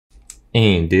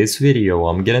In this video,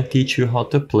 I'm gonna teach you how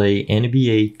to play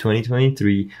NBA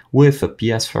 2023 with a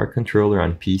PS4 controller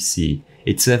on PC.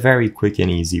 It's a very quick and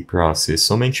easy process,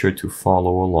 so make sure to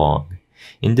follow along.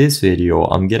 In this video,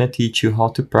 I'm gonna teach you how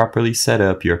to properly set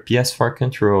up your PS4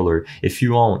 controller if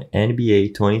you own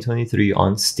NBA 2023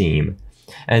 on Steam.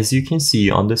 As you can see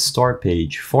on the store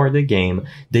page for the game,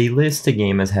 they list the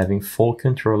game as having full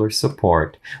controller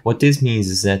support. What this means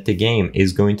is that the game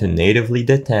is going to natively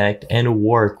detect and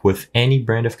work with any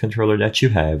brand of controller that you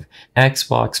have,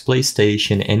 Xbox,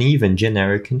 PlayStation, and even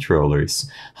generic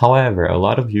controllers. However, a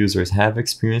lot of users have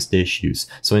experienced issues,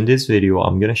 so in this video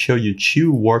I'm going to show you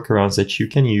 2 workarounds that you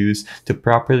can use to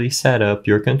properly set up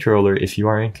your controller if you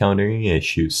are encountering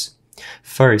issues.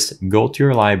 First, go to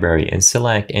your library and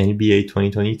select NBA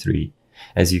 2023.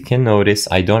 As you can notice,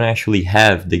 I don't actually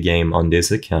have the game on this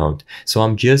account, so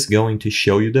I'm just going to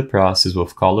show you the process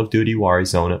with Call of Duty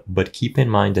Warzone, but keep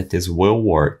in mind that this will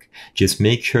work. Just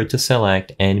make sure to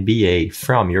select NBA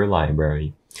from your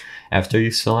library. After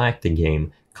you select the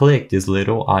game, click this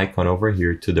little icon over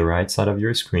here to the right side of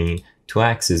your screen to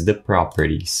access the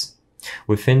properties.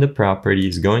 Within the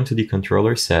properties, go into the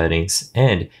controller settings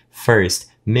and first,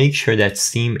 make sure that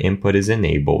Steam input is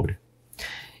enabled.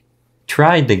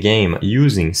 Try the game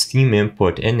using Steam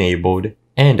input enabled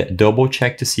and double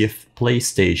check to see if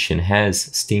PlayStation has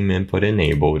Steam input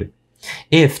enabled.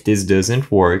 If this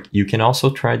doesn't work, you can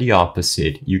also try the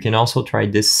opposite. You can also try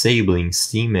disabling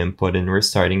Steam input and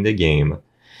restarting the game.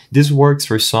 This works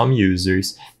for some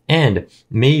users, and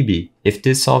maybe if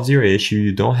this solves your issue,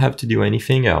 you don't have to do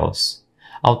anything else.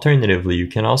 Alternatively, you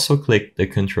can also click the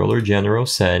controller general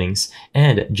settings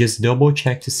and just double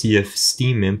check to see if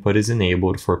Steam input is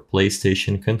enabled for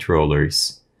PlayStation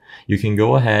controllers. You can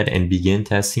go ahead and begin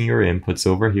testing your inputs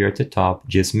over here at the top.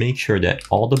 Just make sure that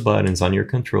all the buttons on your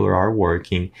controller are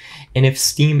working, and if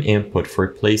Steam input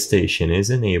for PlayStation is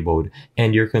enabled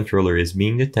and your controller is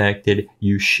being detected,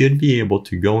 you should be able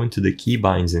to go into the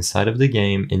keybinds inside of the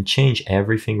game and change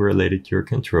everything related to your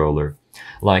controller.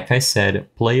 Like I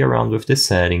said, play around with the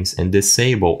settings and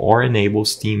disable or enable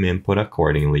Steam input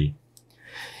accordingly.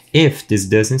 If this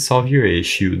doesn't solve your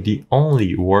issue, the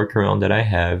only workaround that I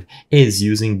have is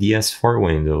using DS4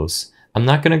 Windows. I'm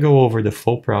not going to go over the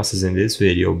full process in this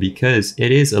video because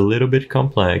it is a little bit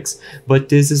complex, but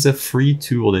this is a free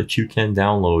tool that you can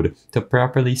download to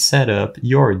properly set up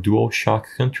your DualShock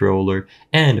controller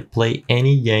and play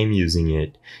any game using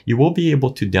it. You will be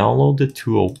able to download the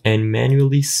tool and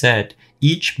manually set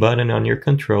each button on your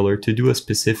controller to do a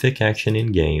specific action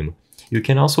in game. You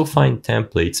can also find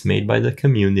templates made by the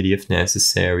community if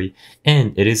necessary,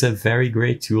 and it is a very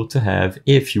great tool to have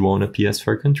if you own a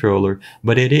PS4 controller,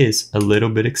 but it is a little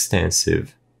bit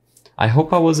extensive. I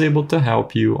hope I was able to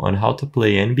help you on how to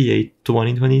play NBA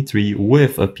 2023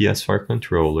 with a PS4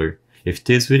 controller. If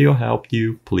this video helped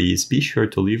you, please be sure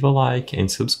to leave a like and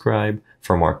subscribe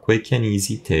for more quick and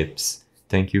easy tips.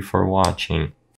 Thank you for watching.